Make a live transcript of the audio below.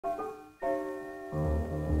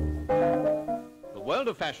world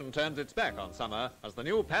of fashion turns its back on summer as the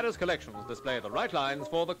new Paris collections display the right lines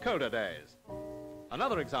for the colder days.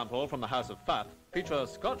 Another example from the house of Pathé features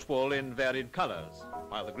Scotch wool in varied colours,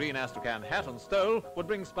 while the green Astrakhan hat and stole would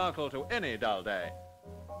bring sparkle to any dull day.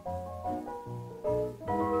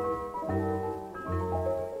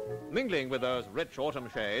 Mingling with those rich autumn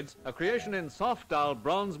shades, a creation in soft, dull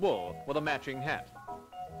bronze wool with a matching hat.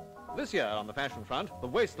 This year on the fashion front, the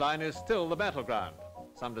waistline is still the battleground.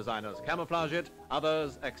 Some designers camouflage it,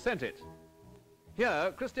 others accent it.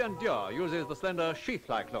 Here, Christian Dior uses the slender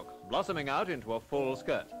sheath-like look, blossoming out into a full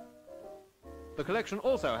skirt. The collection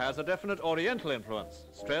also has a definite oriental influence,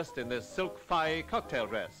 stressed in this silk faille cocktail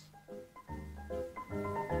dress.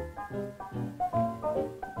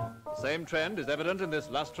 The same trend is evident in this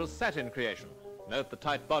lustrous satin creation. Note the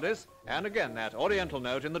tight bodice, and again that oriental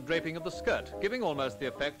note in the draping of the skirt, giving almost the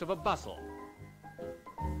effect of a bustle.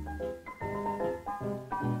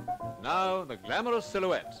 Now, the glamorous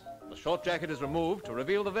silhouette. The short jacket is removed to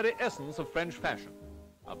reveal the very essence of French fashion.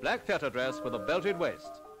 A black theatre dress with a belted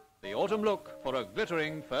waist. The autumn look for a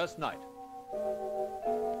glittering first night.